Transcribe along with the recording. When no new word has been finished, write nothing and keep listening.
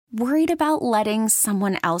Worried about letting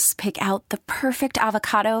someone else pick out the perfect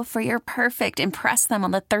avocado for your perfect impress them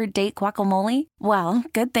on the third date guacamole? Well,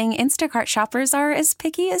 good thing Instacart shoppers are as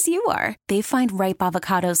picky as you are. They find ripe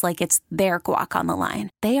avocados like it's their guac on the line.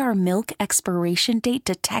 They are milk expiration date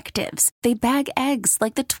detectives. They bag eggs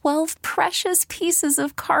like the 12 precious pieces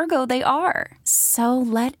of cargo they are. So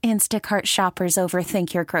let Instacart shoppers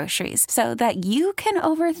overthink your groceries so that you can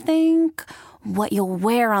overthink what you'll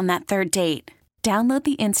wear on that third date. Download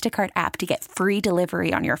the Instacart app to get free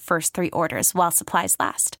delivery on your first 3 orders while supplies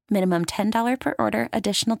last. Minimum $10 per order.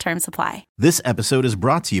 Additional terms apply. This episode is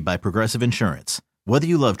brought to you by Progressive Insurance. Whether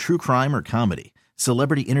you love true crime or comedy,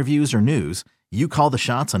 celebrity interviews or news, you call the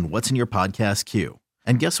shots on what's in your podcast queue.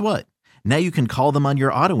 And guess what? Now you can call them on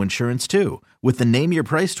your auto insurance too with the Name Your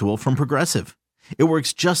Price tool from Progressive. It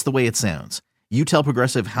works just the way it sounds. You tell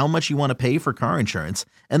Progressive how much you want to pay for car insurance,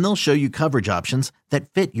 and they'll show you coverage options that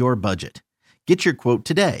fit your budget. Get your quote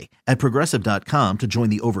today at Progressive.com to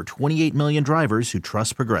join the over 28 million drivers who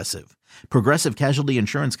trust Progressive. Progressive Casualty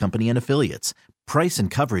Insurance Company and Affiliates. Price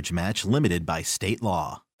and coverage match limited by state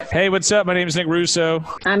law. Hey, what's up? My name is Nick Russo.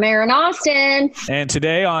 I'm Aaron Austin. And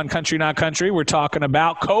today on Country Not Country, we're talking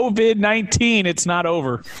about COVID-19. It's not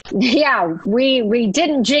over. Yeah, we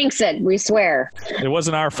didn't jinx it, we swear. It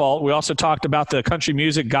wasn't our fault. We also talked about the country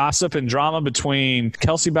music gossip and drama between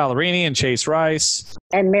Kelsey Ballerini and Chase Rice.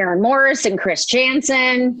 And Maren Morris and Chris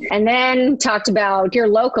Jansen. And then talked about here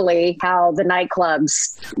locally how the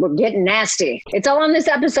nightclubs were getting nasty. It's all on this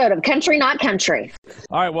episode of Country Not Country.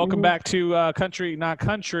 All right, welcome back to Country Not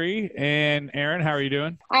Country. And Aaron, how are you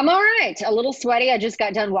doing? I'm all right. A little sweaty. I just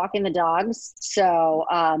got done walking the dogs. So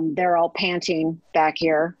they're all panting back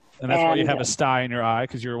here. And that's why you have a sty in your eye,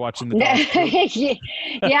 because you were watching the dogs.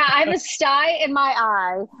 Yeah, I have a sty in my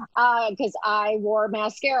eye because I wore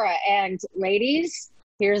mascara. And ladies,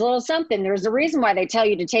 here's a little something. There's a reason why they tell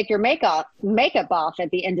you to take your makeup off at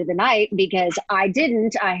the end of the night, because I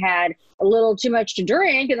didn't. I had a little too much to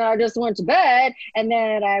drink and I just went to bed. And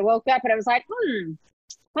then I woke up and I was like,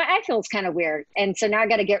 my eye feels kind of weird. And so now I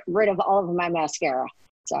got to get rid of all of my mascara.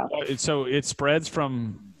 So it spreads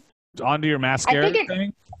from onto your mascara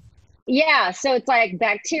thing? Yeah. So it's like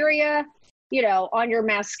bacteria, on your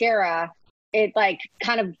mascara. It like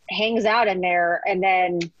kind of hangs out in there. And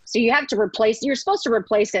then, so you're supposed to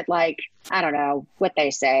replace it like, I don't know what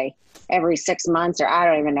they say, every 6 months, or I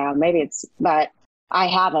don't even know. But I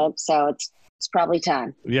haven't. So it's probably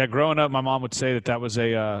time. Yeah, growing up, my mom would say that was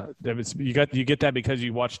you get that because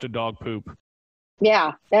you watched a dog poop.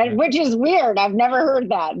 Yeah, which is weird. I've never heard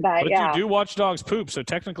that, but yeah. You do watch dogs poop, so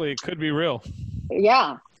technically it could be real.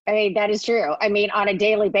 Yeah, I mean, that is true. I mean, on a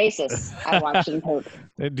daily basis, I watch them poop.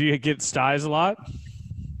 Do you get styes a lot?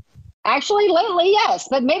 Actually, lately, yes,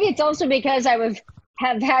 but maybe it's also because I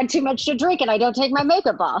have had too much to drink and I don't take my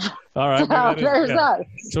makeup off. All right.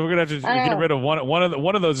 So we're gonna have to get rid of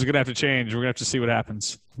one of those is gonna have to change. We're gonna have to see what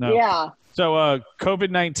happens. No. Yeah. So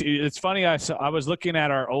COVID-19. It's funny. I was looking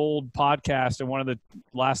at our old podcast, and one of the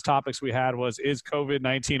last topics we had was, "Is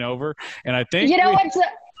COVID-19 over?" And I think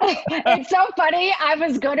it's so funny. I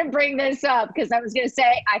was going to bring this up because I was going to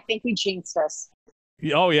say I think we jinxed us.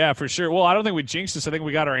 Oh, yeah, for sure. Well, I don't think we jinxed this. I think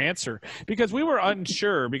we got our answer because we were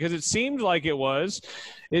unsure, because it seemed like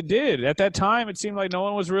it did. At that time, it seemed like no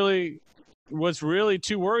one was really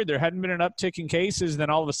too worried. There hadn't been an uptick in cases. Then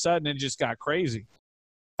all of a sudden it just got crazy.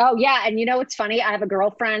 Oh, yeah. And it's funny. I have a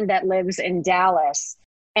girlfriend that lives in Dallas,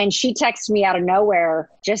 and she texted me out of nowhere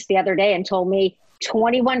just the other day and told me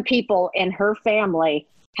 21 people in her family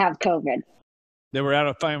have COVID. They were at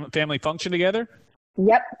a family function together?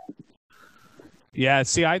 Yep. Yeah,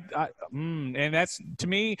 see, and that's, to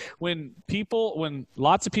me, when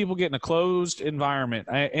lots of people get in a closed environment,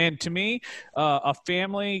 and to me, a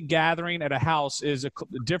family gathering at a house is a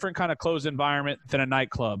different kind of closed environment than a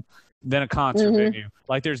nightclub, than a concert venue.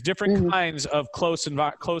 Like, there's different kinds of close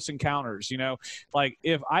encounters, like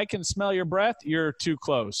if I can smell your breath, you're too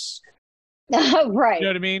close. Right. You know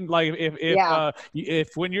what I mean? Like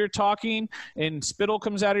if when you're talking and spittle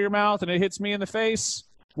comes out of your mouth and it hits me in the face,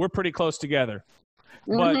 we're pretty close together.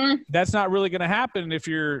 But that's not really going to happen if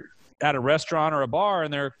you're at a restaurant or a bar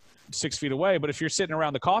and they're 6 feet away. But if you're sitting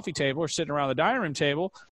around the coffee table or sitting around the dining room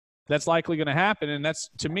table, that's likely going to happen. And that's,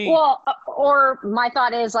 to me. Well, or my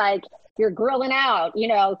thought is, like, you're grilling out,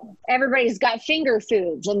 everybody's got finger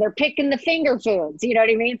foods and they're picking the finger foods. You know what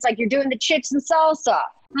I mean? It's like you're doing the chips and salsa.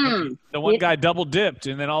 The one guy double dipped,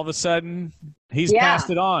 and then all of a sudden he's passed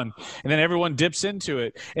it on, and then everyone dips into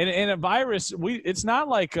it. And in a virus, it's not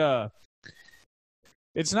like a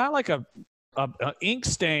ink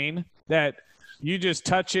stain that you just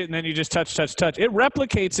touch it and then you just touch. It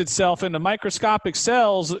replicates itself into microscopic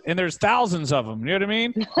cells, and there's thousands of them. You know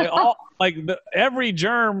what I mean? Every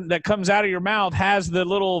germ that comes out of your mouth has the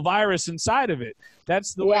little virus inside of it.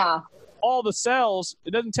 That's the way all the cells.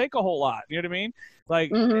 It doesn't take a whole lot. You know what I mean?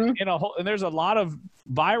 Like and there's a lot of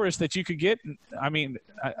virus that you could get. I mean,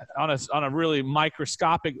 on a really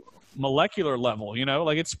microscopic molecular level. You know,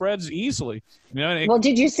 like it spreads easily. You know. Well,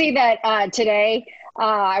 did you see that today?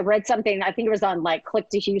 I read something, I think it was on like Click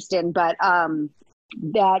to Houston, but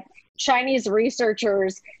that Chinese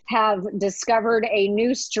researchers have discovered a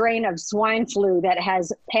new strain of swine flu that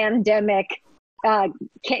has pandemic,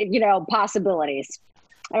 possibilities.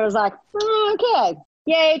 I was like, okay,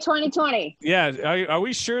 yay, 2020. Yeah. Are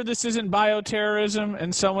we sure this isn't bioterrorism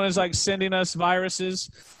and someone is like sending us viruses?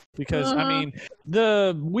 Because, I mean,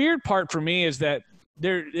 the weird part for me is that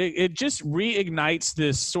it just reignites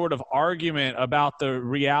this sort of argument about the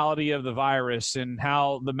reality of the virus and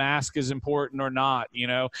how the mask is important or not, you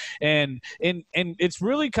know, and it's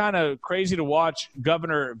really kind of crazy to watch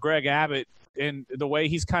Governor Greg Abbott and the way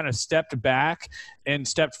he's kind of stepped back and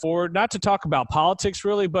stepped forward, not to talk about politics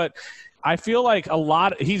really, but I feel like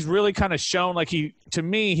he's really kind of shown like he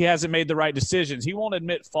hasn't made the right decisions. He won't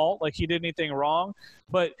admit fault, like he did anything wrong,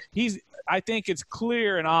 but I think it's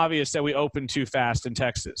clear and obvious that we opened too fast in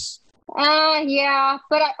Texas. Yeah,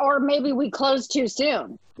 or maybe we closed too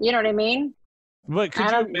soon. You know what I mean? But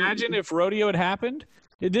could you imagine if rodeo had happened?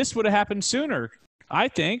 This would have happened sooner, I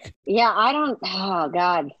think. Yeah, oh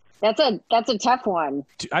God. That's a tough one.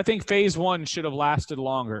 I think phase 1 should have lasted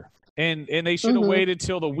longer. And they should have waited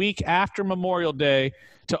till the week after Memorial Day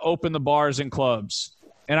to open the bars and clubs.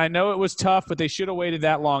 And I know it was tough, but they should have waited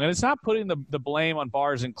that long. And it's not putting the blame on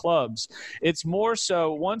bars and clubs. It's more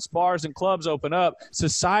so once bars and clubs open up,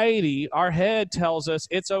 society, our head tells us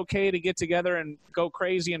it's okay to get together and go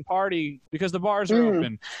crazy and party because the bars are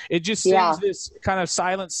open. It just sends this kind of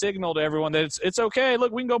silent signal to everyone that it's okay.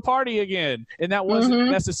 Look, we can go party again. And that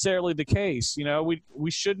wasn't necessarily the case. You know,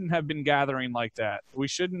 we shouldn't have been gathering like that. We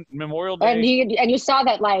shouldn't. Memorial Day. And you saw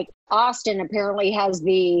that like Austin apparently has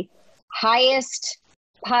the highest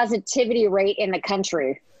positivity rate in the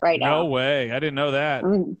country right now. No way. I didn't know that.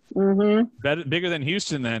 Bigger than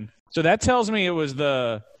Houston then. So that tells me it was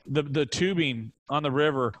the tubing on the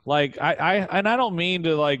river. Like I don't mean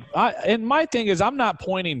to like, and my thing is I'm not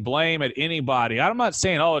pointing blame at anybody. I'm not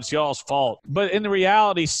saying, oh, it's y'all's fault. But in the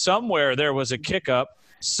reality, somewhere there was a kick up.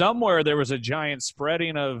 Somewhere there was a giant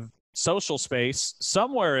spreading of social space.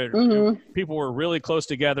 Somewhere people were really close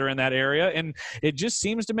together in that area, and it just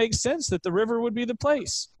seems to make sense that the river would be the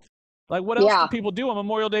place. Like what else do people do on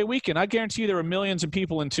Memorial Day weekend? I guarantee you there were millions of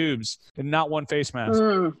people in tubes and not one face mask.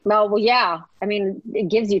 Well, yeah. I mean, it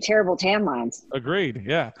gives you terrible tan lines. Agreed.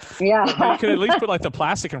 Yeah. Yeah. You could at least put like the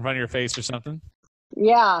plastic in front of your face or something.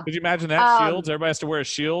 Yeah. Could you imagine that? Shields. Everybody has to wear a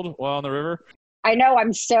shield while on the river. I know. I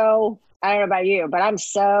don't know about you, but I'm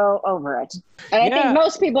so over it. And I think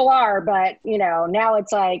most people are, but, you know, now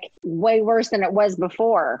it's like way worse than it was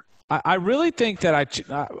before. I really think that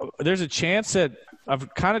there's a chance that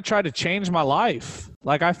I've kind of tried to change my life.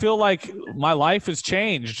 Like, I feel like my life has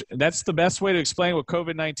changed. That's the best way to explain what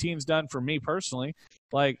COVID-19's done for me personally.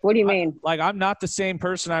 Like, what do you mean? I'm not the same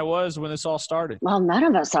person I was when this all started. Well, none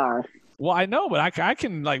of us are. Well, I know, but I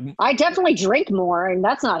can like. I definitely drink more, and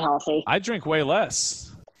that's not healthy. I drink way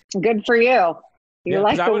less. Good for you. You're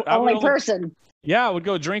like the only person. Yeah, I would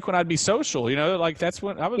go drink when I'd be social. You know, like that's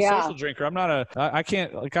when I was a social drinker. I'm not I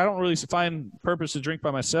can't, like, I don't really find purpose to drink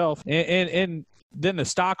by myself. And then the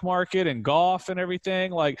stock market and golf and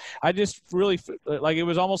everything, like I just really like it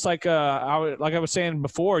was almost like like I was saying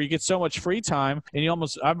before, you get so much free time and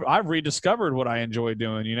I've rediscovered what I enjoy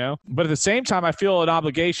doing, you know. But at the same time, I feel an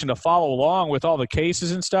obligation to follow along with all the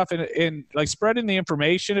cases and stuff and like spreading the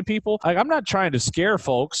information to people. Like I'm not trying to scare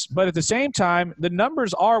folks, but at the same time, the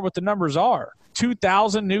numbers are what the numbers are.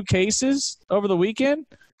 2,000 new cases over the weekend,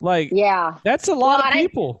 like that's a lot of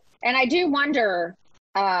people. And I do wonder.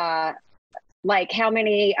 Like how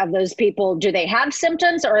many of those people, do they have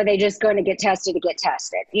symptoms or are they just going to get tested to get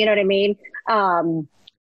tested? You know what I mean?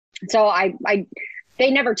 So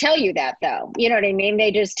they never tell you that though. You know what I mean?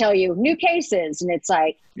 They just tell you new cases and it's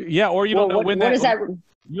like, or you don't know when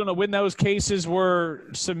you don't know when those cases were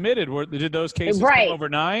submitted. Did those cases come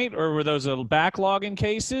overnight or were those a backlog in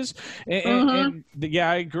cases? And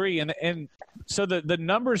I agree. And so the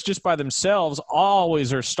numbers just by themselves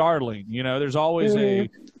always are startling. You know, there's always a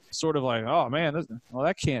sort of like, oh man,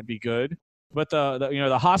 that can't be good. But the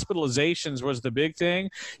hospitalizations was the big thing.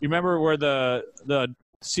 You remember where the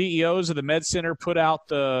CEOs of the med center put out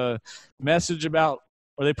the message about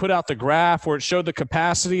where they put out the graph where it showed the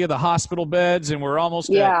capacity of the hospital beds, and we're almost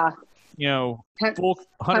at, full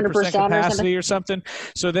 100% capacity or something.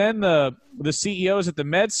 So then the CEOs at the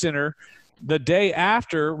Med Center, the day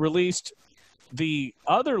after, released the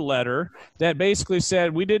other letter that basically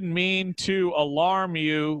said, we didn't mean to alarm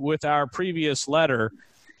you with our previous letter.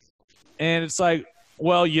 And it's like,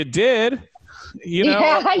 well, you did.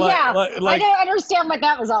 I don't understand what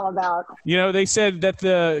that was all about. They said that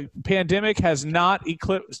the pandemic has not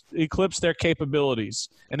eclipsed their capabilities,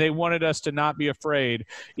 and they wanted us to not be afraid,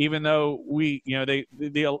 even though they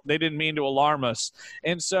didn't mean to alarm us.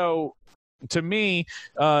 And so, to me,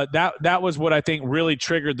 that was what I think really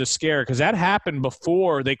triggered the scare, because that happened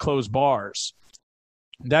before they closed bars.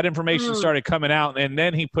 That information started coming out, and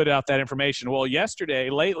then he put out that information. Well,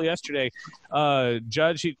 late yesterday,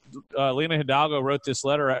 Judge Lina Hidalgo wrote this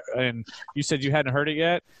letter, and you said you hadn't heard it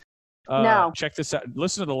yet? No. Check this out.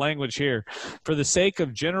 Listen to the language here. For the sake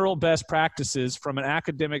of general best practices from an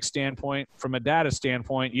academic standpoint, from a data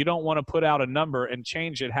standpoint, you don't want to put out a number and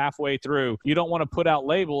change it halfway through. You don't want to put out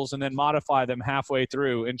labels and then modify them halfway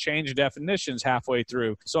through and change definitions halfway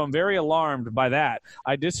through. So I'm very alarmed by that.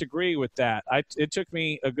 I disagree with that. It took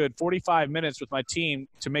me a good 45 minutes with my team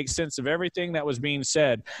to make sense of everything that was being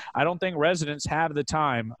said. I don't think residents have the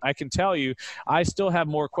time. I can tell you, I still have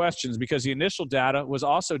more questions, because the initial data was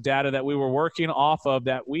also data that we were working off of,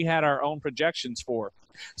 that we had our own projections for.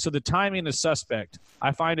 So the timing is suspect.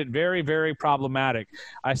 I find it very, very problematic.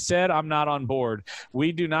 I said I'm not on board.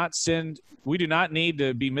 We do not need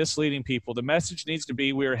to be misleading people. The message needs to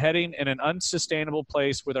be, we are heading in an unsustainable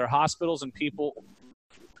place with our hospitals, and people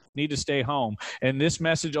need to stay home. And this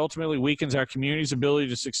message ultimately weakens our community's ability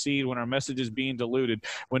to succeed when our message is being diluted.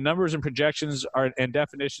 When numbers and projections and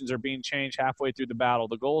definitions are being changed halfway through the battle,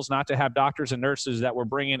 the goal is not to have doctors and nurses that we're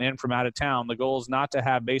bringing in from out of town. The goal is not to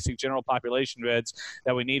have basic general population beds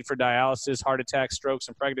that we need for dialysis, heart attacks, strokes,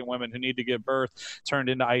 and pregnant women who need to give birth turned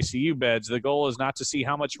into ICU beds. The goal is not to see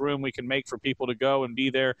how much room we can make for people to go and be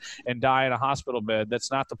there and die in a hospital bed.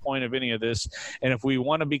 That's not the point of any of this. And if we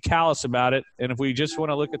want to be callous about it, and if we just want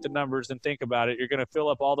to look at the numbers and think about it, you're going to fill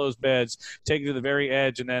up all those beds, take it to the very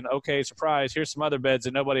edge, and then, okay, surprise, here's some other beds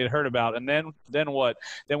that nobody had heard about. And then what?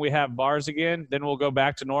 Then we have bars again. Then we'll go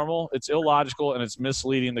back to normal. It's illogical, and it's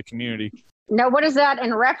misleading the community. Now, what is that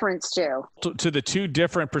in reference to? To the two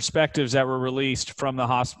different perspectives that were released from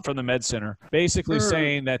the Med Center, basically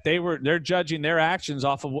saying that they're judging their actions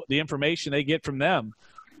off of the information they get from them.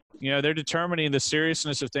 They're determining the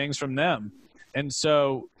seriousness of things from them. And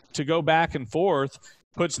so to go back and forth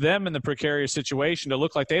puts them in the precarious situation to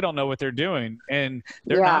look like they don't know what they're doing, and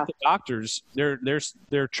they're not the doctors.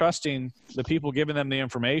 They're trusting the people giving them the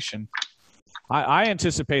information. I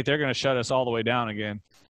anticipate they're going to shut us all the way down again.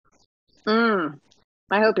 I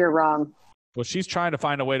hope you're wrong. Well, she's trying to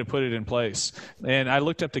find a way to put it in place. And I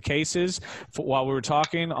looked up the cases while we were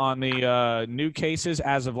talking on the new cases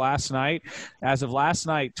as of last night. As of last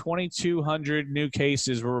night, 2,200 new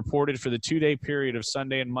cases were reported for the 2-day period of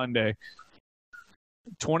Sunday and Monday.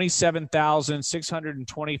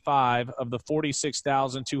 27,625 of the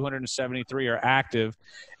 46,273 are active.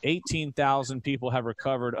 18,000 people have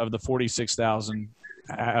recovered of the 46,000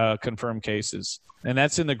 confirmed cases. And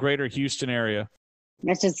that's in the greater Houston area.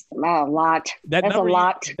 That's just a lot. That's a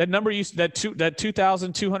lot. That number that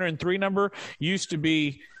 2,203 number used to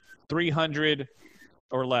be 300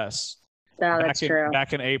 or less. Oh, that's true.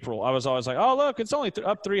 Back in April, I was always like, oh, look, it's only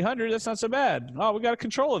up 300. That's not so bad. Oh, we got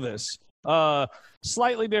control of this.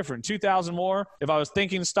 Slightly different, 2,000 more. If I was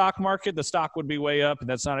thinking stock market, the stock would be way up, and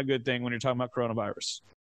that's not a good thing when you're talking about coronavirus.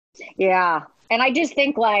 Yeah. And I just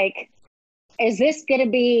think, is this going to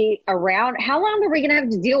be around? How long are we going to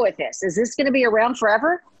have to deal with this? Is this going to be around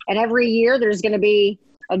forever? And every year there's going to be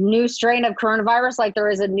a new strain of coronavirus, like there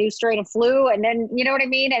is a new strain of flu. And then, you know what I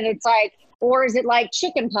mean? And it's like, or is it like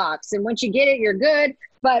chicken pox? And once you get it, you're good.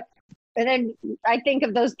 And then I think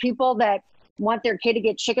of those people that want their kid to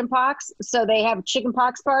get chicken pox, so they have chicken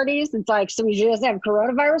pox parties. It's like, so we just have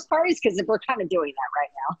coronavirus parties, because we're kind of doing that right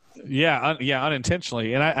now. Yeah,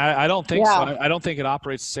 unintentionally. And I don't think so. I don't think it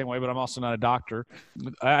operates the same way, but I'm also not a doctor.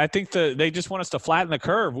 I think they just want us to flatten the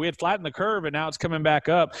curve. We had flattened the curve, and now it's coming back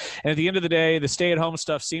up. And at the end of the day, the stay-at-home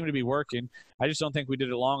stuff seemed to be working. I just don't think we did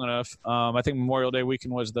it long enough. I think Memorial Day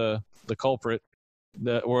weekend was the culprit,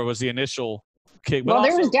 or it was the initial kick. But well,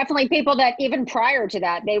 there was definitely people that even prior to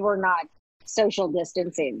that, they were not social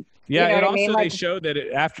distancing. Yeah, and also they showed that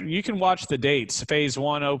after you can watch the dates, phase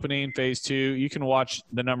 1 opening, phase 2, you can watch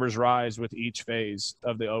the numbers rise with each phase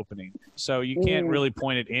of the opening. So you can't really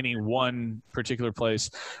point at any one particular place.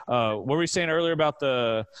 What were we saying earlier about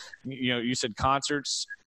you said concerts?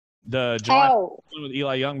 The July one with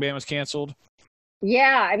Eli Young band was canceled.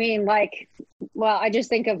 Yeah, I mean, like, well, I just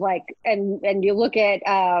think of like, and you look at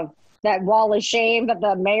that wall of shame that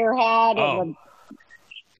the mayor had and the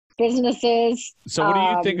businesses. So what do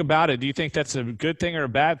you think about it? Do you think that's a good thing or a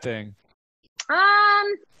bad thing?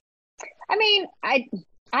 I mean, I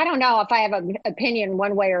don't know if I have an opinion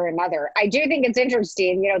one way or another. I do think it's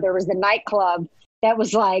interesting. You know, there was the nightclub that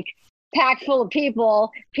was like packed full of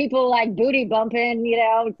people like booty bumping, you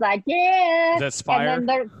know, it's like, yeah. Is that Spire? And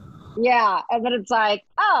then and then it's like,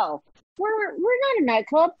 oh, we're not a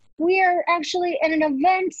nightclub. We are actually at an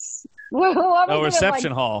event.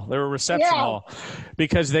 Reception hall. They were a reception hall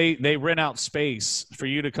because they rent out space for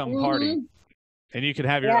you to come party, and you could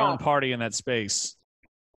have your own party in that space.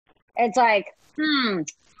 It's like,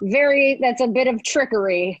 that's a bit of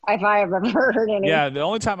trickery if I have ever heard any. Yeah, the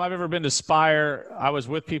only time I've ever been to Spire, I was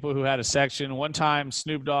with people who had a section. One time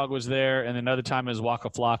Snoop Dogg was there, and another time is Waka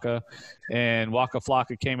Flocka. And Waka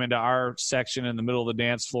Flocka came into our section in the middle of the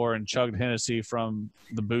dance floor and chugged Hennessy from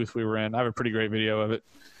the booth we were in. I have a pretty great video of it.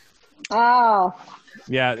 Oh.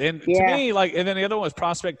 Yeah, and to me, like, and then the other one was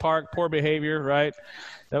Prospect Park, Poor Behavior, right?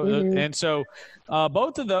 That was, and so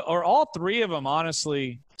both of or all three of them,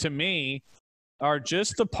 honestly, to me, are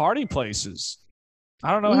just the party places.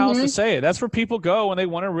 I don't know how else to say it. That's where people go when they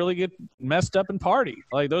want to really get messed up and party.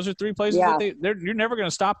 Like, those are three places that you're never going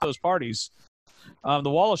to stop those parties. The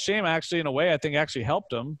Wall of Shame, actually, in a way, I think actually helped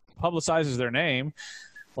them, publicizes their name.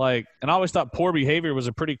 Like, and I always thought Poor Behavior was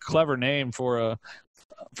a pretty clever name for a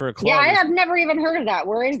club. Yeah, I have never even heard of that.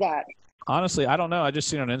 Where is that? Honestly, I don't know. I just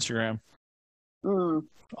seen it on Instagram. You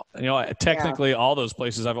know, technically, all those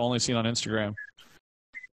places I've only seen on Instagram.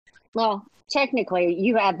 Well, technically,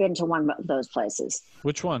 you have been to one of those places.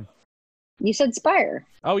 Which one? You said Spire.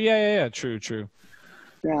 Oh, yeah. True.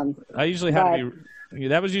 Yeah. I usually had to be –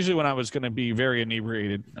 that was usually when I was going to be very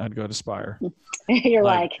inebriated. I'd go to Spire. You're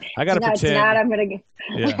like I got to pretend. Tonight I'm going to –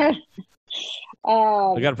 Yeah.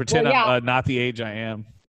 I got to pretend I'm not the age I am.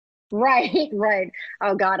 Right.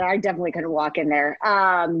 Oh, God, I definitely couldn't walk in there.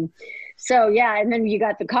 So, yeah, and then you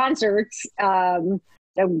got the concerts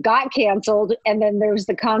that got canceled, and then there's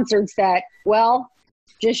the concerts that, well,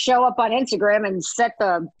 just show up on Instagram and set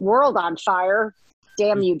the world on fire.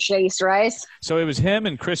 Damn you, Chase Rice. So it was him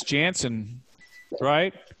and Chris Jansen,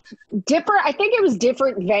 right? I think it was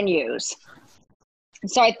different venues.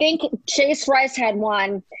 So I think Chase Rice had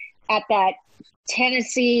one at that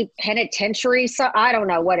Tennessee Penitentiary. So I don't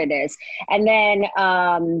know what it is. And then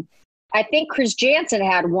I think Chris Jansen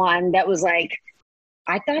had one that was like,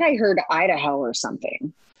 I thought I heard Idaho or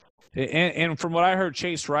something. And from what I heard,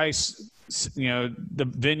 Chase Rice, you know, the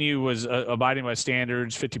venue was abiding by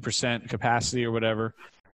standards, 50% capacity or whatever.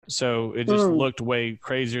 So it just looked way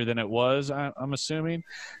crazier than it was, I'm assuming.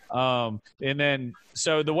 And then,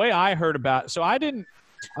 so the way I heard about, so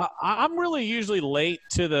I'm really usually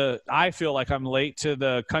I feel like I'm late to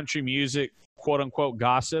the country music, quote unquote,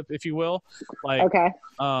 gossip, if you will. Like, okay.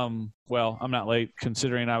 Well, I'm not late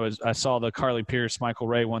considering I saw the Carly Pierce, Michael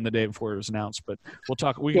Ray one the day before it was announced, but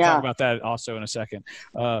we can talk about that also in a second.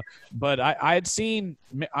 But I had seen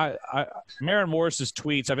Maren Morris's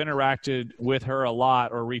tweets. I've interacted with her a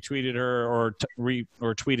lot, or retweeted her, or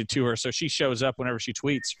tweeted to her. So she shows up whenever she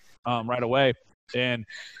tweets right away. And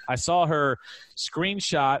I saw her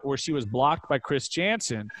screenshot where she was blocked by Chris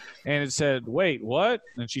Jansen, and it said, wait, what?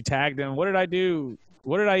 And she tagged him. What did I do?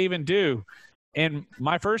 What did I even do? And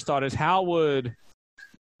my first thought is, how would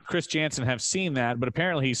Chris Jansen have seen that? But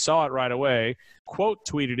apparently he saw it right away, quote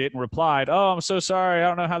tweeted it, and replied, oh, I'm so sorry. I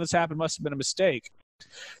don't know how this happened. Must have been a mistake.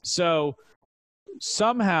 So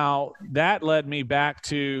somehow that led me back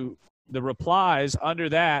to the replies under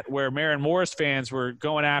that where Maren Morris fans were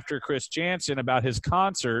going after Chris Jansen about his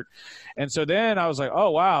concert. And so then I was like,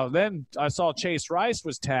 oh, wow. Then I saw Chase Rice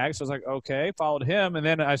was tagged. So I was like, okay, followed him. And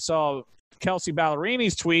then I saw Kelsey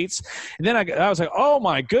Ballerini's tweets. And then I was like, oh,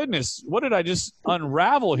 my goodness, what did I just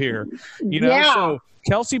unravel here? You know, so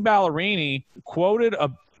Kelsey Ballerini quoted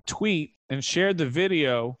a tweet and shared the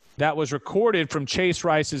video that was recorded from Chase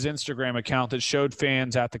Rice's Instagram account that showed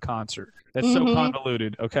fans at the concert. That's so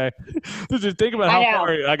convoluted, okay? Just think about how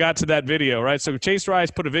far I got to that video, right? So Chase Rice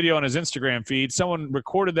put a video on his Instagram feed. Someone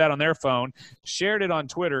recorded that on their phone, shared it on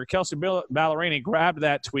Twitter. Kelsey Ballerini grabbed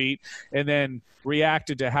that tweet and then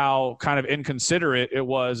reacted to how kind of inconsiderate it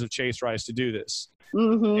was of Chase Rice to do this.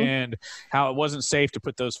 And how it wasn't safe to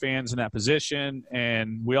put those fans in that position.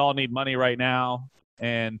 And we all need money right now.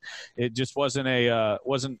 And it just wasn't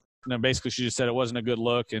basically she just said it wasn't a good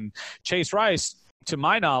look. And Chase Rice, to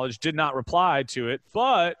my knowledge, did not reply to it,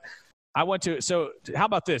 but I went to, so how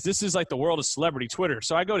about this? This is like the world of celebrity Twitter.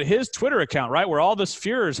 So I go to his Twitter account, right, where all this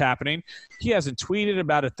furor is happening. He hasn't tweeted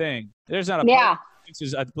about a thing. There's not a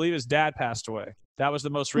post. I believe his dad passed away. That was the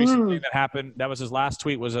most recent thing that happened. That was his last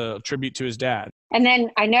tweet, was a tribute to his dad. And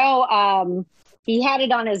then I know he had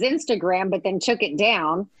it on his Instagram, but then took it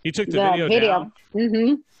down. He took the video down?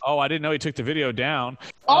 Mm-hmm. Oh, I didn't know he took the video down.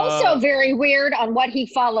 Also very weird on what he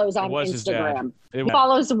follows on Instagram. He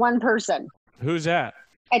follows one person. Who's that?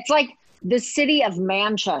 It's like the city of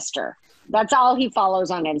Manchester. That's all he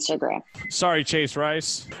follows on Instagram. Sorry, Chase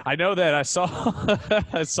Rice. I know that I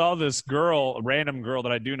saw this girl, a random girl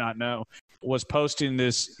that I do not know, was posting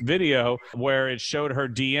this video where it showed her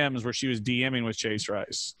DMs where she was DMing with Chase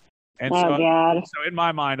Rice. And God. So in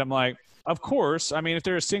my mind, I'm like, of course. I mean, if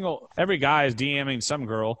they're a single, every guy is DMing some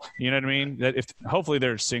girl. You know what I mean? That if hopefully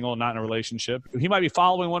they're single, not in a relationship. He might be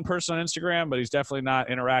following one person on Instagram, but he's definitely not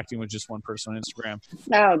interacting with just one person on Instagram.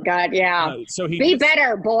 Oh God, yeah. So he be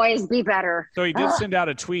better, boys. Be better. So he did send out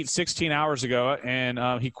a tweet 16 hours ago,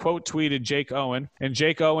 and he quote tweeted Jake Owen, and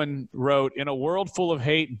Jake Owen wrote, "In a world full of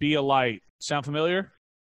hate, be a light." Sound familiar?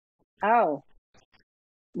 Oh,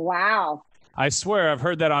 wow. I swear I've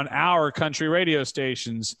heard that on our country radio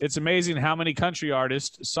stations. It's amazing how many country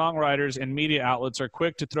artists, songwriters, and media outlets are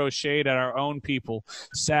quick to throw shade at our own people.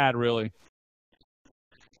 Sad, really.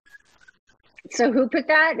 So who put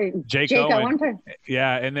that? Jake Owen.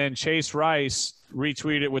 Yeah, and then Chase Rice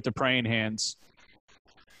retweeted it with the praying hands.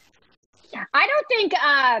 I don't think,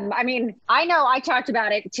 I mean, I know I talked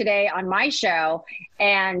about it today on my show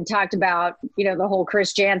and talked about, you know, the whole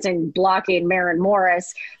Chris Jansen blocking Maren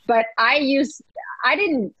Morris, but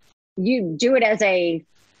you do it as a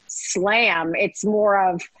slam. It's more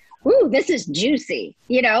of, ooh, this is juicy,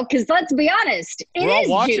 you know, because let's be honest, it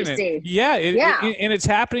is juicy. It. Yeah, and it's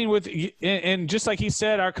happening with, and just like he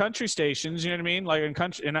said, our country stations, you know what I mean? Like in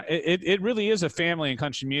country, and it really is a family in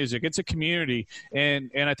country music. It's a community,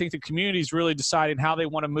 and I think the community is really deciding how they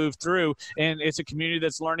want to move through, and it's a community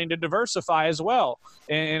that's learning to diversify as well.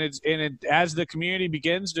 And as the community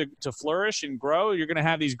begins to flourish and grow, you're going to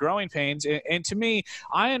have these growing pains. And to me,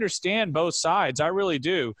 I understand both sides. I really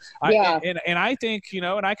do. And I think, you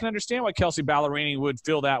know, and I can understand why Kelsey Ballerini would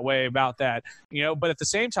feel that way about that, you know, but at the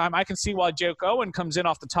same time, I can see why Jake Owen comes in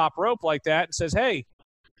off the top rope like that and says, "Hey,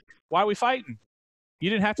 why are we fighting? You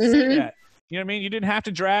didn't have to say that. You know what I mean? We didn't have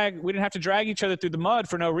to drag each other through the mud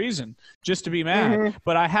for no reason, just to be mad."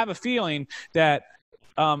 But I have a feeling that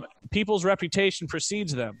people's reputation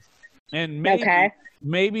precedes them. And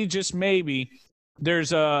maybe, just maybe,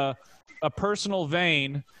 there's a personal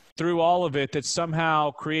vein through all of it that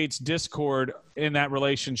somehow creates discord in that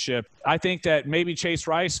relationship. I think that maybe Chase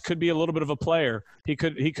Rice could be a little bit of a player. He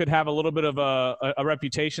could have a little bit of a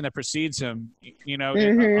reputation that precedes him, you know,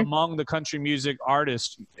 among the country music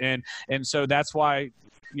artists. And so that's why,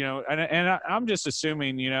 you know, and I'm just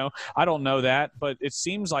assuming, you know, I don't know that, but it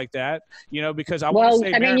seems like that, you know, because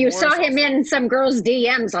you saw him in some girls'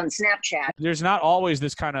 DMs on Snapchat. There's not always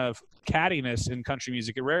this kind of cattiness in country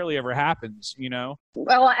music. It rarely ever happens, you know?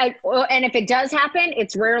 Well, and if it does happen,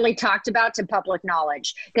 it's rarely talked about to public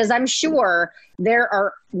knowledge, because I'm sure there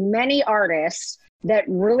are many artists that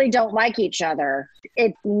really don't like each other.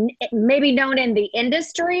 It may be known in the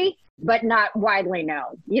industry, but not widely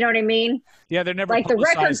known. You know what I mean? Yeah, they're never like the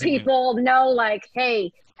record people know, like,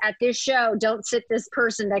 hey, at this show, don't sit this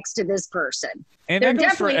person next to this person. And there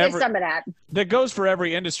definitely is some of that. That goes for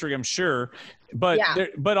every industry, I'm sure. But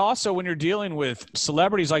but also when you're dealing with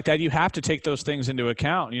celebrities like that, you have to take those things into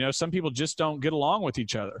account. You know, some people just don't get along with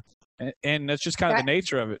each other. And that's just kind of the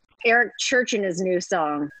nature of it. Eric Church in his new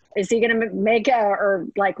song. Is he going to make or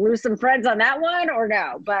like lose some friends on that one or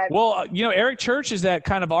no? But well, you know, Eric Church is that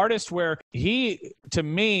kind of artist where he, to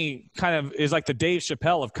me, kind of is like the Dave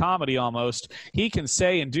Chappelle of comedy almost. He can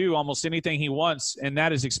say and do almost anything he wants, and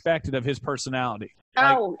that is expected of his personality.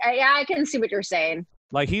 Oh, yeah, I can see what you're saying.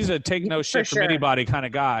 Like he's a take no shit from anybody kind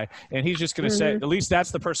of guy, and he's just going to say. At least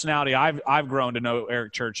that's the personality I've grown to know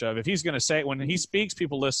Eric Church of. If he's going to say it when he speaks,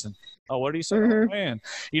 people listen. Oh, what did he say? Oh, man,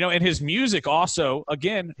 you know. And his music also,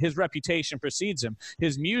 again, his reputation precedes him.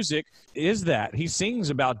 His music is that he sings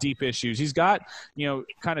about deep issues. He's got, you know,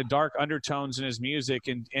 kind of dark undertones in his music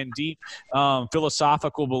and deep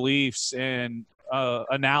philosophical beliefs and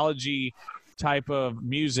analogy type of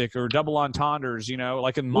music or double entendres, you know,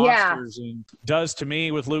 like in Monsters and Does to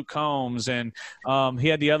Me with Luke Combs, and he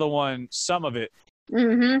had the other one, Some of It.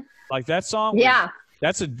 Like that song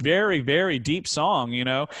that's a very, very deep song, you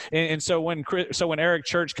know. And so when Eric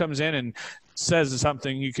Church comes in and says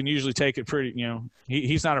something, you can usually take it pretty,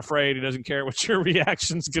 he's not afraid. He doesn't care what your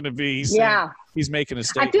reaction's going to be. He's making a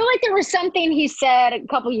statement. I feel like there was something he said a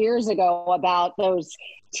couple years ago about those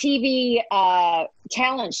TV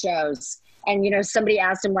talent shows. And, somebody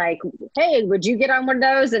asked him like, hey, would you get on one of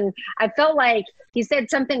those? And I felt like he said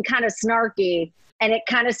something kind of snarky, and it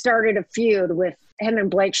kind of started a feud with him and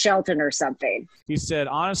Blake Shelton or something. He said,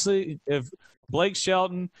 honestly, if Blake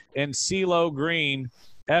Shelton and CeeLo Green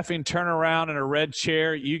effing turn around in a red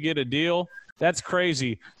chair, you get a deal. That's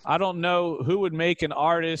crazy. I don't know who would make an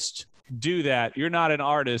artist do that. You're not an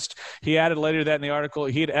artist. He added later that in the article,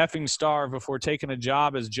 he'd effing starve before taking a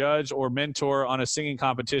job as judge or mentor on a singing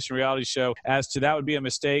competition reality show, as to that would be a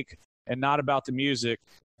mistake and not about the music.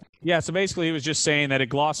 Yeah, so basically he was just saying that it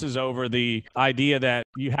glosses over the idea that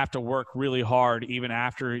you have to work really hard even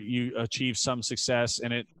after you achieve some success.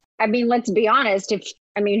 And let's be honest.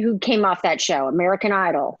 Who came off that show? American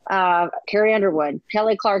Idol, Carrie Underwood,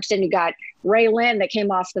 Kelly Clarkson. You got Ray Lynn that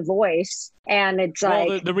came off The Voice, and it's like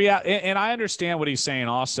and I understand what he's saying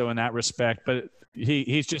also in that respect, but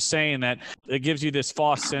he's just saying that it gives you this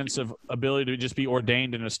false sense of ability to just be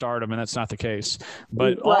ordained into stardom, and that's not the case.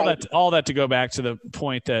 But all that to go back to the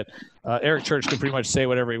point that Eric Church can pretty much say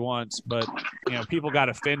whatever he wants, but people got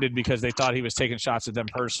offended because they thought he was taking shots at them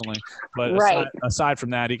personally. But aside from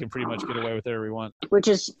that, he can pretty much get away with whatever he wants, which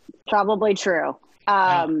is probably true.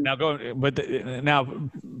 Now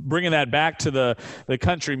bringing that back to the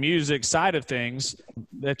country music side of things,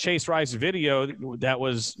 the Chase Rice video that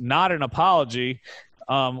was not an apology.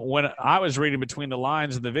 When I was reading between the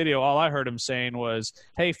lines of the video, all I heard him saying was,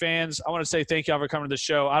 hey, fans, I want to say thank y'all for coming to the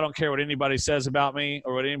show. I don't care what anybody says about me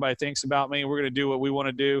or what anybody thinks about me. We're going to do what we want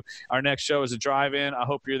to do. Our next show is a drive-in. I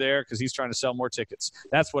hope you're there, because he's trying to sell more tickets.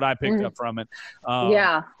 That's what I picked up from it.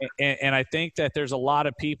 And I think that there's a lot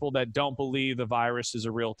of people that don't believe the virus is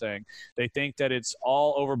a real thing. They think that it's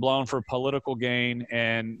all overblown for political gain,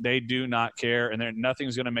 and they do not care, and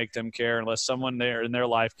nothing's going to make them care unless someone there in their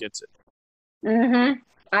life gets it. Mm-hmm.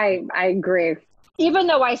 I agree. Even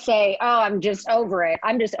though I say, I'm just over it.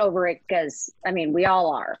 I'm just over it because, we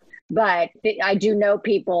all are. But I do know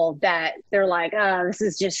people that they're like, this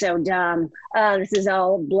is just so dumb. This is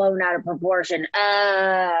all blown out of proportion.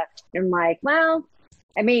 I'm like, well,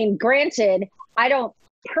 granted, I don't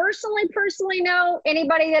personally know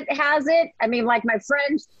anybody that has it. Like my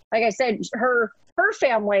friend, like I said, her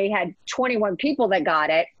family had 21 people that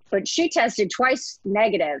got it, but she tested twice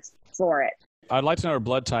negative for it. I'd like to know her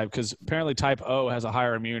blood type, because apparently type O has a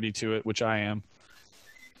higher immunity to it, which I am.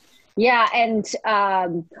 Yeah, and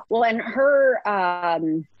and her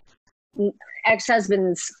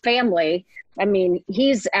ex-husband's family,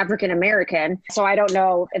 he's African American, so I don't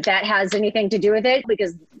know if that has anything to do with it,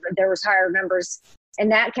 because there was higher numbers in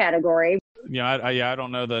that category. I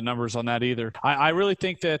don't know the numbers on that either. I really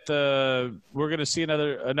think that we're going to see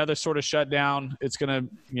another sort of shutdown. It's going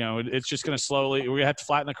to, it's just going to slowly. We're going to have to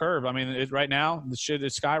flatten the curve. Right now the shit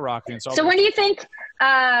is skyrocketing. So when do you think?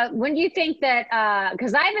 When do you think that?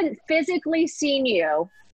 Because I haven't physically seen you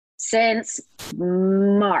since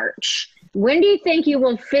March. When do you think you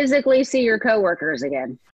will physically see your coworkers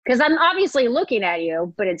again? Because I'm obviously looking at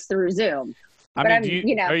you, but it's through Zoom. Are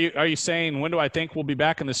you saying when do I think we'll be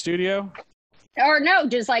back in the studio? Or no,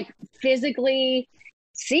 just like physically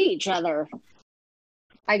see each other.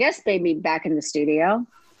 I guess they'd be back in the studio.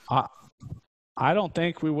 I don't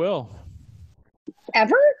think we will.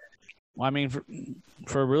 Ever?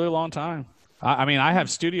 For a really long time. I have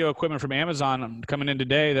studio equipment from Amazon coming in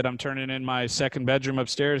today that I'm turning in my second bedroom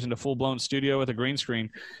upstairs into full-blown studio with a green screen.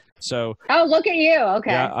 So, look at you.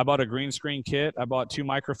 Okay. Yeah, I bought a green screen kit. I bought 2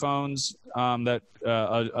 microphones,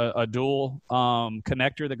 a dual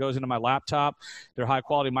connector that goes into my laptop. They're high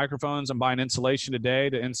quality microphones. I'm buying insulation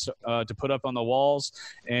today to put up on the walls,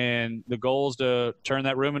 and the goal is to turn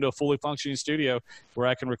that room into a fully functioning studio where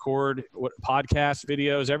I can record podcasts,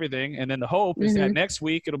 videos, everything. And then the hope is that next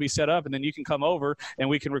week it'll be set up, and then you can come over and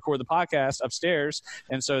we can record the podcast upstairs.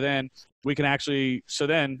 And so then we can actually. So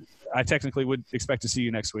then I technically would expect to see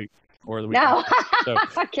you next week or the week. No. So,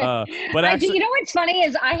 okay. But actually, what's funny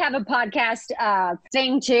is I have a podcast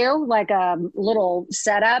thing too, like a little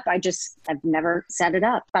setup. I've never set it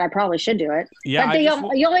up, but I probably should do it. Yeah. But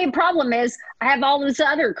the only problem is I have all this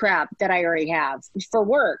other crap that I already have for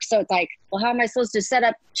work. So it's like, well, how am I supposed to set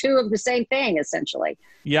up 2 of the same thing essentially?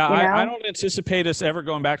 Yeah, I don't anticipate us ever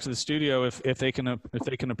going back to the studio if they can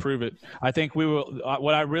approve it. I think we will.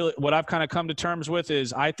 What I've kind of come to terms with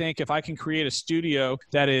is I think if I can create a studio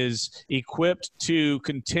that is is equipped to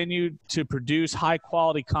continue to produce high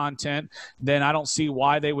quality content, then I don't see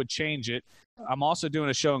why they would change it. I'm also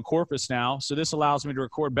doing a show in Corpus now, so this allows me to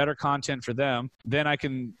record better content for them. Then I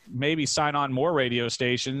can maybe sign on more radio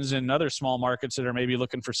stations in other small markets that are maybe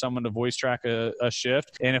looking for someone to voice track a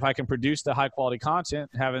shift. And if I can produce the high quality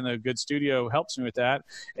content, having a good studio helps me with that.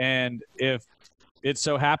 And if it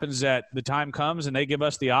so happens that the time comes and they give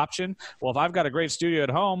us the option, well, if I've got a great studio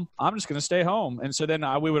at home, I'm just going to stay home. And so then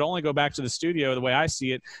we would only go back to the studio, the way I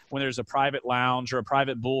see it, when there's a private lounge or a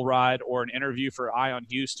private bull ride or an interview for Eye on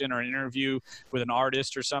Houston or an interview with an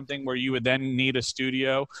artist or something where you would then need a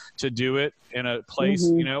studio to do it in a place,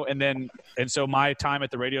 you know, and so my time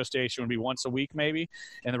at the radio station would be once a week maybe,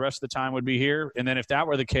 and the rest of the time would be here. And then if that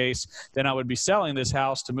were the case, then I would be selling this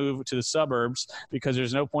house to move to the suburbs, because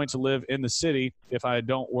there's no point to live in the city if I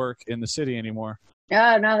don't work in the city anymore.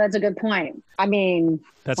 Oh, no, that's a good point. I mean,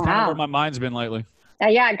 that's kind of where my mind's been lately.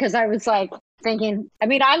 Yeah, because I was like thinking, I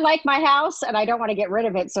mean, I like my house and I don't want to get rid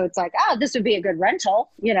of it. So it's like, oh, this would be a good rental.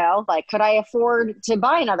 You know, like, could I afford to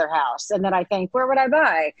buy another house? And then I think, where would I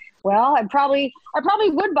buy? Well, I probably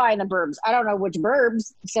would buy in the burbs. I don't know which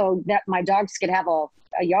burbs, so that my dogs could have a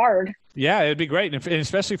yard. Yeah, it'd be great. And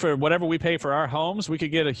especially for whatever we pay for our homes, we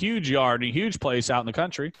could get a huge yard, a huge place out in the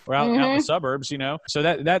country or out in the suburbs, you know? So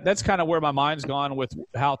that's kind of where my mind's gone with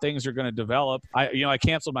how things are going to develop. I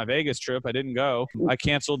canceled my Vegas trip. I didn't go. I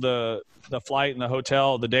canceled the flight and the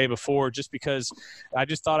hotel the day before, just because I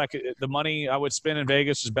just thought the money I would spend in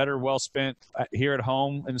Vegas is better well spent here at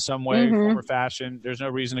home in some way, form or fashion. There's no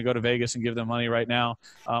reason to go to Vegas and give them money right now.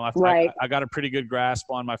 I got a pretty good grasp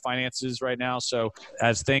on my finances right now. So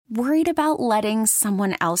as things Worried about letting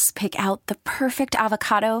someone else pick out the perfect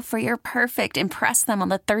avocado for your perfect impress them on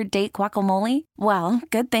the third date guacamole? Well,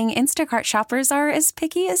 good thing Instacart shoppers are as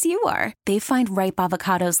picky as you are. They find ripe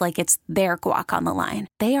avocados like it's their guac on the line.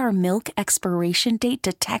 They are milk expiration date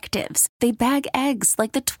detectives. They bag eggs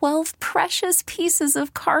like the 12 precious pieces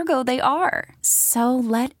of cargo they are. So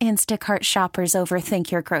let Instacart shoppers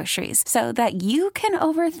overthink your groceries so that you can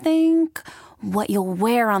overthink what you'll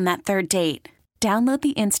wear on that third date. Download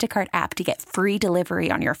the Instacart app to get free delivery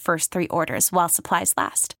on your first 3 orders while supplies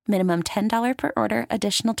last. Minimum $10 per order.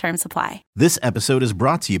 Additional terms apply. This episode is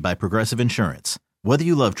brought to you by Progressive Insurance. Whether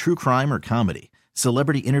you love true crime or comedy,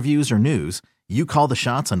 celebrity interviews or news, you call the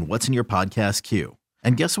shots on what's in your podcast queue.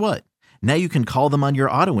 And guess what? Now you can call them on your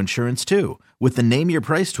auto insurance too, with the Name Your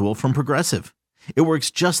Price tool from Progressive. It works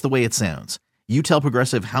just the way it sounds. You tell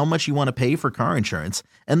Progressive how much you want to pay for car insurance,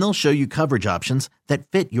 and they'll show you coverage options that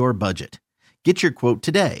fit your budget. Get your quote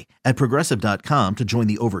today at Progressive.com to join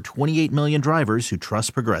the over 28 million drivers who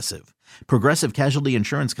trust Progressive. Progressive Casualty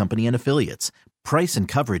Insurance Company and Affiliates. Price and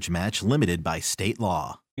coverage match limited by state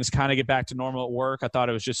law. Kind of get back to normal at work. I thought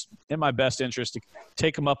it was just in my best interest to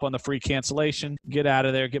take them up on the free cancellation, get out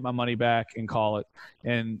of there, get my money back, and call it.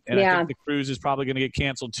 And I think the cruise is probably going to get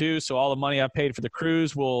canceled too. So all the money I paid for the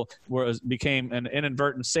cruise became an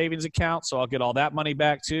inadvertent savings account. So I'll get all that money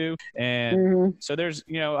back too. And so there's,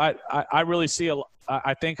 I really see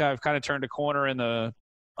I think I've kind of turned a corner in the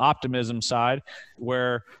optimism side,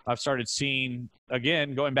 where I've started seeing,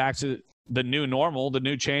 again, going back to the new normal, the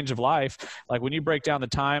new change of life. Like when you break down the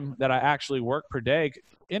time that I actually work per day,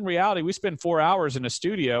 in reality, we spend 4 hours in a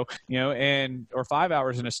studio, or 5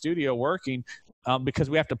 hours in a studio working because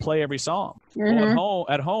we have to play every song. Well,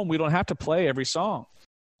 at home, we don't have to play every song.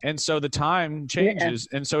 And so the time changes.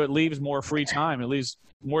 And so it leaves more free time. It leaves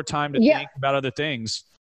more time to think about other things.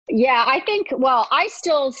 Yeah, I think, I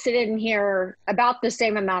still sit in here about the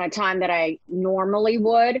same amount of time that I normally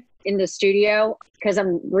would in the studio, because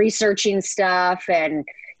I'm researching stuff and,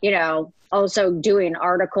 also doing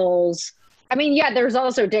articles. I mean, there's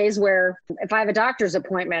also days where if I have a doctor's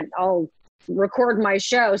appointment, I'll record my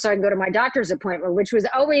show so I can go to my doctor's appointment, which was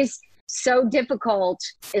always so difficult,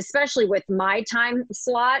 especially with my time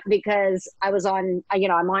slot, because I was on,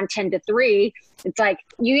 I'm on 10 to 3. It's like,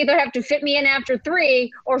 you either have to fit me in after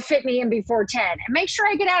 3 or fit me in before 10 and make sure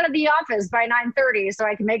I get out of the office by 9:30 so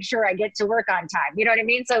I can make sure I get to work on time. You know what I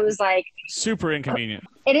mean? So it was like super inconvenient.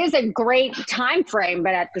 It is a great time frame,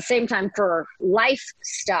 but at the same time for life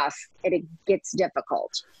stuff, it gets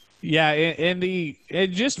difficult. Yeah, and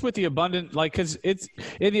just with the abundant, because it's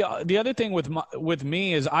the other thing with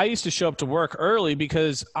me is I used to show up to work early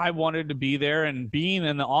because I wanted to be there, and being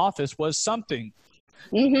in the office was something.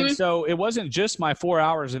 And so it wasn't just my 4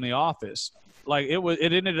 hours in the office. like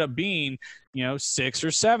it ended up being, 6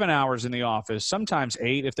 or 7 hours in the office, sometimes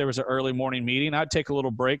 8. If there was an early morning meeting, I'd take a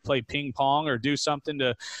little break, play ping pong or do something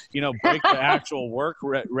to, break the actual work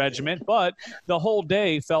regiment. But the whole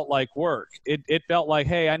day felt like work. It felt like,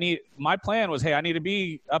 hey, my plan was, hey, I need to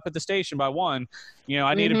be up at the station by 1.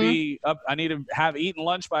 I need to be up. I need to have eaten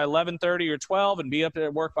lunch by 11:30 or 12 and be up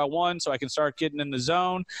at work by 1 so I can start getting in the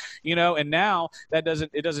zone, and now it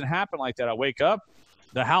doesn't happen like that. I wake up,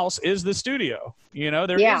 the house is the studio,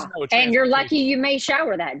 there is no and you're lucky you may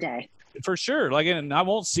shower that day. For sure. And I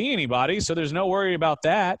won't see anybody, so there's no worry about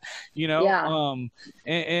that, and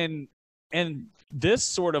this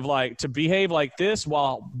sort of like to behave like this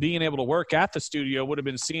while being able to work at the studio would have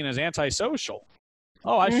been seen as antisocial.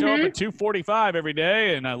 Oh, I show up at 2:45 every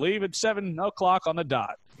day and I leave at 7 o'clock on the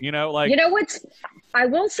dot. I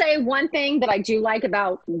will say one thing that I do like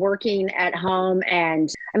about working at home,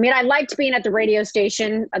 and I liked being at the radio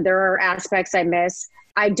station. There are aspects I miss.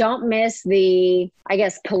 I don't miss the, I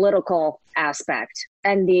guess, political aspect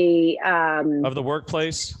and of the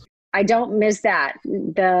workplace. I don't miss that.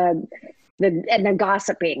 And the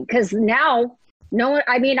gossiping, because now no one,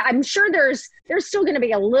 I'm sure there's still going to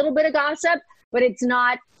be a little bit of gossip, but it's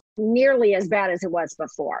not nearly as bad as it was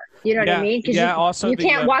before. You know what I mean? Because you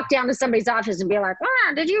can't walk down to somebody's office and be like,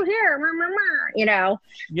 did you hear?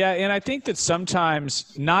 Yeah, and I think that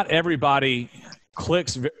sometimes not everybody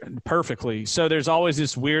clicks perfectly. So there's always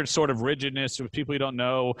this weird sort of rigidness with people you don't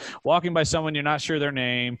know, walking by someone you're not sure their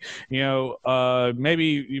name,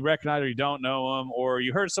 maybe you recognize or you don't know them, or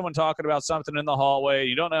you heard someone talking about something in the hallway,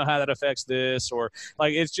 you don't know how that affects this, or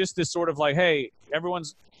like it's just this sort of like, hey,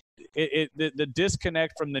 everyone's the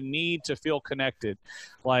disconnect from the need to feel connected,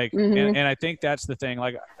 and I think that's the thing.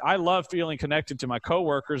 Like, I love feeling connected to my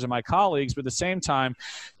coworkers and my colleagues, but at the same time,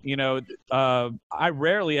 I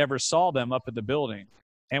rarely ever saw them up at the building,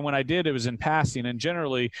 and when I did, it was in passing. And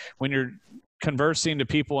generally, when you're conversing to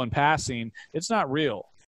people in passing, it's not real.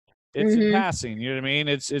 It's in passing. You know what I mean?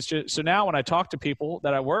 It's just, so now when I talk to people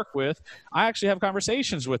that I work with, I actually have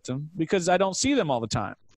conversations with them because I don't see them all the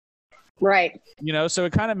time. Right. So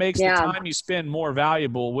it kind of makes the time you spend more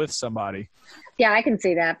valuable with somebody. Yeah, I can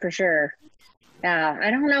see that for sure.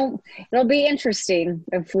 I don't know. It'll be interesting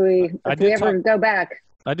if we ever go back.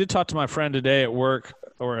 I did talk to my friend today at work.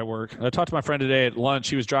 I talked to my friend today at lunch.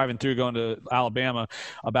 He was driving through going to Alabama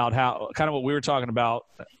about how kind of what we were talking about,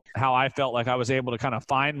 how I felt like I was able to kind of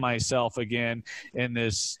find myself again in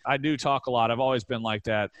this. I do talk a lot. I've always been like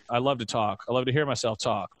that. I love to talk. I love to hear myself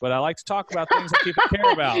talk, but I like to talk about things that people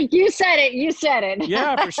care about. You said it.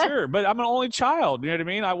 Yeah, for sure. But I'm an only child. You know what I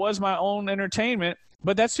mean? I was my own entertainment,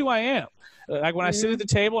 but that's who I am. Like when I sit at the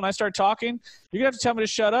table and I start talking, you're going to have to tell me to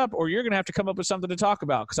shut up, or you're going to have to come up with something to talk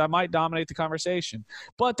about because I might dominate the conversation.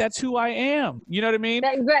 But that's who I am. You know what I mean?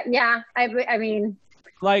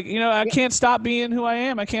 I can't stop being who I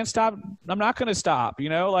am. I can't stop. I'm not going to stop, I'm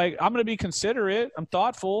going to be considerate. I'm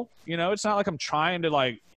thoughtful. It's not like I'm trying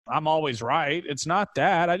to I'm always right. It's not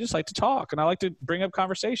that. I just like to talk and I like to bring up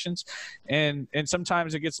conversations, and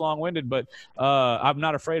sometimes it gets long-winded, but I'm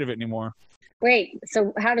not afraid of it anymore. Wait,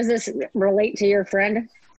 so how does this relate to your friend?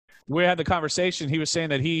 We had the conversation. He was saying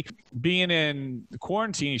that being in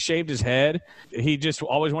quarantine, he shaved his head. He just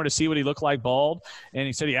always wanted to see what he looked like bald. And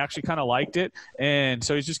he said he actually kind of liked it. And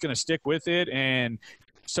so he's just going to stick with it. And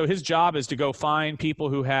so his job is to go find people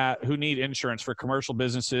who need insurance for commercial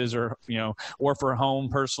businesses or for home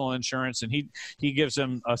personal insurance. And he gives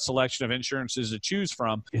them a selection of insurances to choose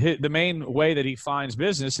from. The main way that he finds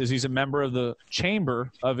business is he's a member of the chamber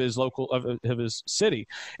of his of his city.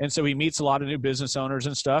 And so he meets a lot of new business owners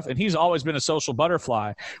and stuff. And he's always been a social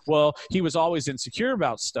butterfly. Well, he was always insecure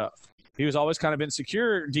about stuff. He was always kind of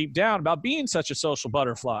insecure deep down about being such a social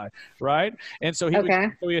butterfly, right? And so he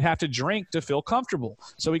would have to drink to feel comfortable.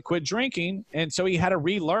 So he quit drinking, and so he had to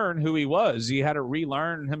relearn who he was. He had to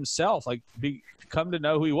relearn himself, come to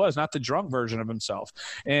know who he was, not the drunk version of himself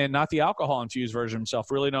and not the alcohol-infused version of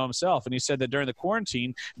himself, really know himself. And he said that during the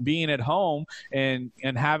quarantine, being at home and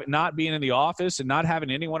not being in the office and not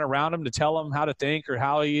having anyone around him to tell him how to think or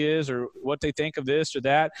how he is or what they think of this or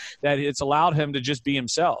that it's allowed him to just be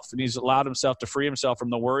himself. And he's allowed himself to free himself from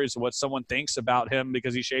the worries of what someone thinks about him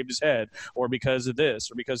because he shaved his head or because of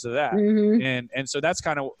this or because of that. And so that's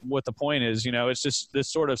kind of what the point is. It's just this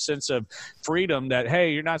sort of sense of freedom that,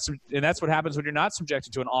 hey, you're not, and that's what happens when you're not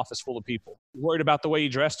subjected to an office full of people. Worried about the way you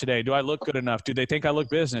dress today. Do I look good enough? Do they think I look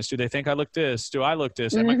business? Do they think I look this? Do I look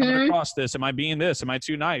this? Am I coming across this? Am I being this? Am I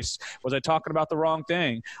too nice? Was I talking about the wrong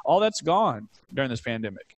thing? All that's gone during this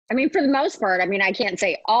pandemic. I mean, for the most part, I mean, I can't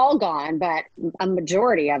say all gone, but a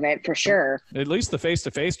majority of it for sure. At least the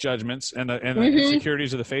face-to-face judgments and the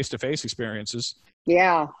insecurities of the face-to-face experiences.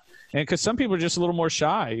 Yeah. And because some people are just a little more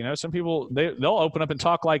shy, some people, they'll open up and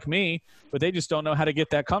talk like me, but they just don't know how to get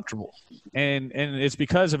that comfortable. And it's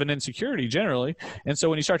because of an insecurity generally. And so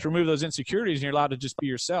when you start to remove those insecurities and you're allowed to just be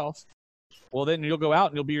yourself, well, then you'll go out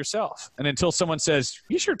and you'll be yourself. And until someone says,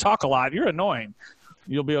 you sure talk a lot, you're annoying,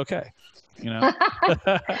 you'll be okay.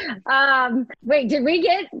 Wait, did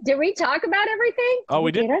we talk about everything? Oh,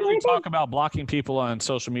 we didn't really talk about blocking people on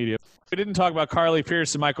social media. We didn't talk about Carly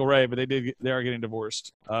Pierce and Michael Ray, but they are getting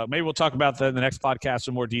divorced. Maybe we'll talk about that in the next podcast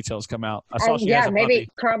when more details come out. I saw she has a puppy.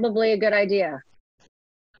 Probably a good idea.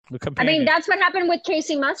 I mean, that's what happened with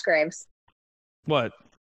Casey Musgraves. What?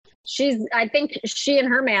 I think she and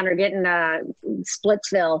her man are getting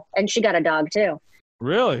Splitsville, and she got a dog too.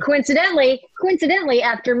 Really? Coincidentally,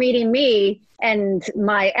 after meeting me and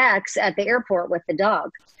my ex at the airport with the dog.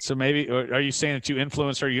 So maybe, are you saying that you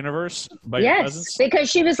influence her universe by your presence? Yes, because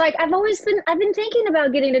she was like, I've been thinking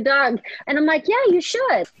about getting a dog. And I'm like, yeah, you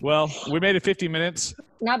should. Well, we made it 50 minutes.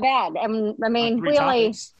 Not bad. I mean, we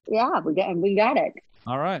got it.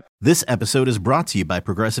 All right. This episode is brought to you by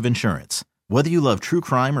Progressive Insurance. Whether you love true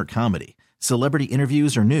crime or comedy, celebrity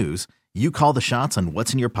interviews or news, you call the shots on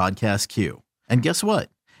what's in your podcast queue. And guess what?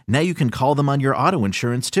 Now you can call them on your auto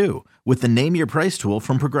insurance too with the Name Your Price tool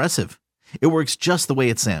from Progressive. It works just the way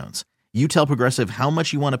it sounds. You tell Progressive how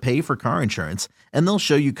much you want to pay for car insurance, and they'll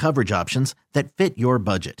show you coverage options that fit your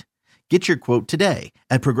budget. Get your quote today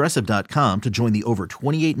at Progressive.com to join the over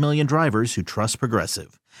 28 million drivers who trust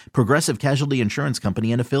Progressive. Progressive Casualty Insurance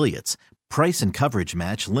Company and Affiliates. Price and coverage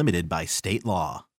match limited by state law.